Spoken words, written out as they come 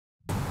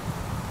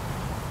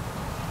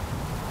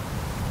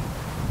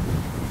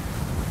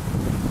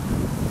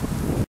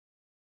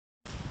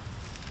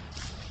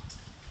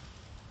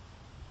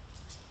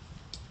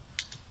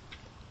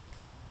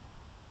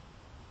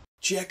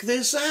Check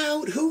this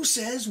out. Who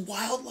says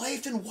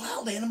wildlife and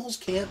wild animals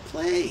can't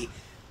play?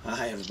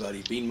 Hi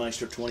everybody,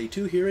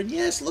 Beanmeister22 here, and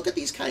yes, look at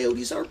these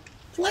coyotes are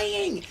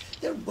playing.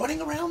 They're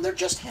running around, they're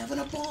just having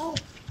a ball.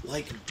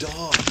 Like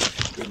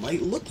dogs. They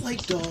might look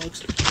like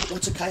dogs.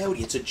 What's a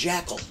coyote? It's a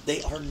jackal.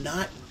 They are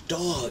not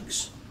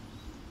dogs.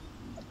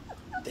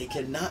 They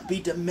cannot be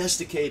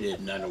domesticated.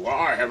 And then, well,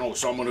 I have no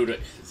someone who...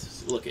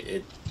 Look,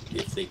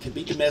 if they could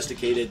be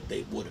domesticated,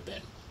 they would have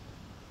been.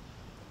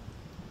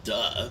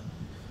 Duh.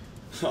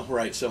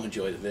 Alright, so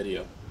enjoy the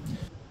video.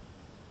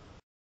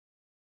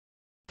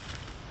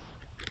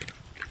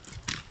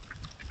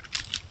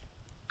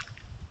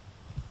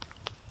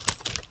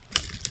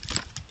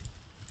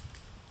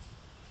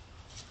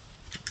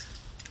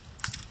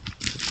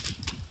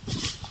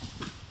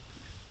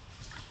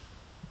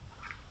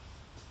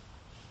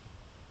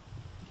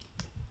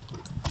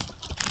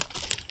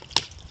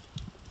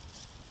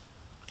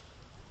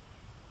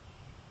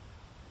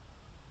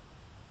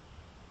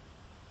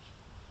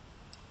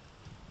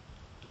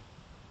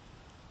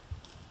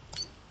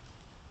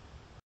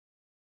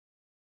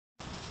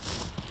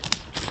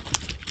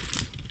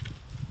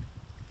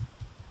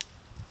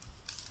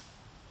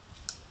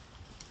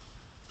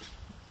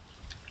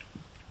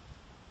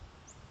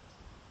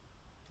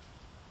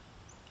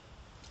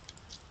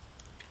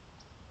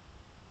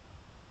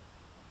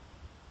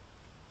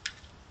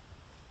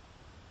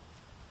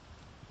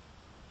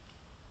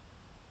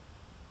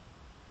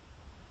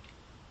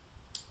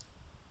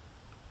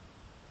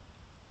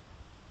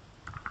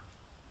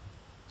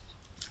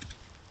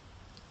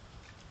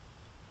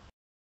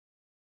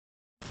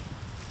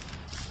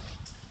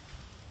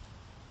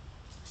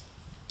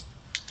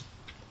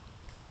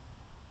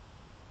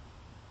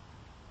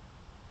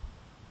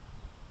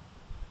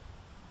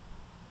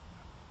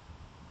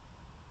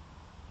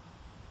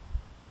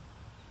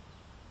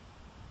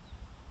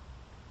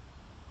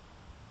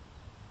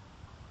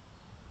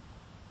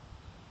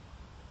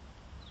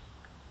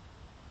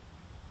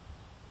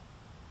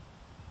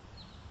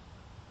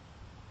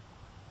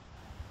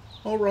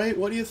 Alright,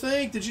 what do you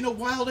think? Did you know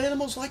wild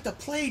animals like to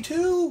play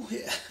too?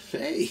 Yeah,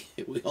 hey,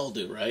 we all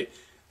do, right?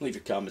 Leave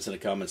your comments in the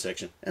comment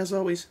section. As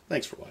always,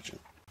 thanks for watching.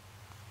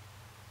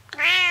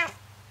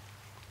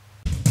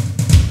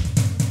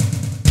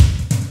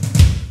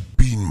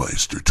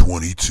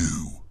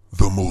 Beanmeister22,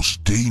 the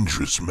most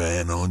dangerous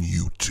man on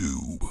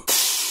YouTube.